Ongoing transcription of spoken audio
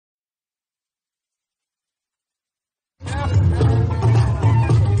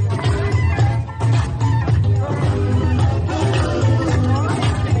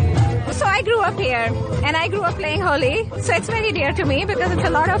and I grew up playing Holi, so it's very dear to me because it's a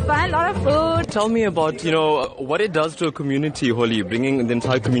lot of fun, a lot of food. Tell me about, what it does to a community, Holi, bringing the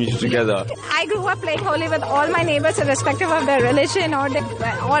entire community together. I grew up playing Holi with all my neighbors, irrespective of their religion or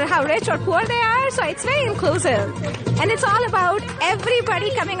how rich or poor they are, so it's very inclusive. And it's all about everybody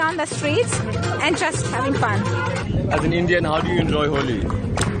coming on the streets and just having fun. As an Indian, how do you enjoy Holi?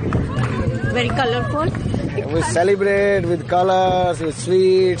 Very colorful. We celebrate with colors, with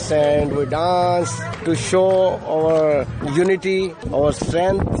sweets, and we dance to show our unity, our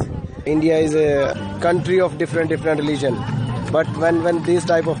strength. India is a country of different religion. But when this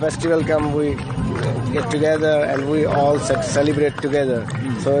type of festival come, we get together and we all celebrate together.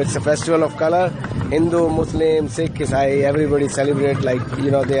 So it's a festival of color. Hindu, Muslim, Sikh, Isai, everybody celebrate like,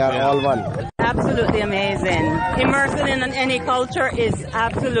 they are all one. Absolutely amazing. Immersing in any culture is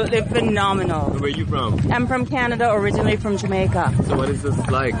absolutely phenomenal. Where are you from? I'm from Canada, originally from Jamaica. So what is this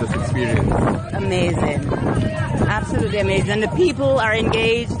like, this experience? Amazing. Absolutely amazing. The people are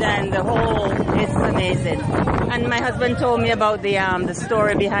engaged and it's amazing. And my husband told me about the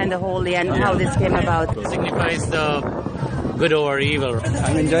story behind the Holi and how this came about. It signifies the good or evil.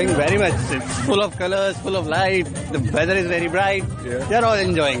 I'm enjoying very much. It's full of colors, full of light. The weather is very bright. Yeah. They're all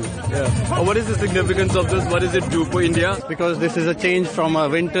enjoying. Yeah. What is the significance of this? What does it do for India? Because this is a change from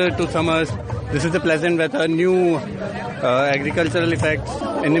winter to summers. This is the pleasant weather, new agricultural effects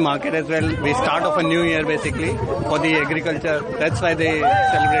in the market as well. We start off a new year basically for the agriculture. That's why they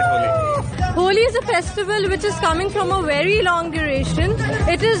celebrate Holi. Holi is a festival which is coming from a very long duration.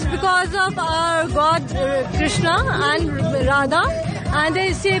 It is because of our god Krishna and Radha. And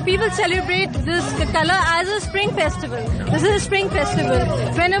they say people celebrate this color as a spring festival. This is a spring festival.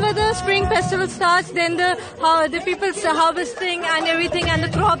 Whenever the spring festival starts, then the people harvesting and everything and the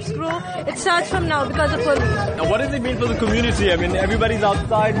crops grow. It starts from now because of Holi. Now what does it mean for the community? I mean, everybody's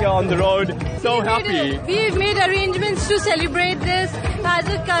outside here on the road, so happy. We've made arrangements to celebrate this as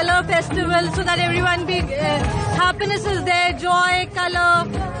a color festival so that everyone happiness is there, joy, color,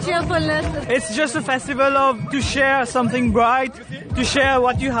 cheerfulness. It's just a festival to share something bright, to share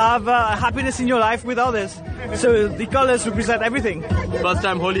what you have, happiness in your life with others. So the colors represent everything. First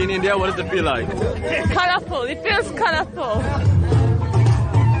time Holi in India, what does it feel like? Colorful. It feels colorful.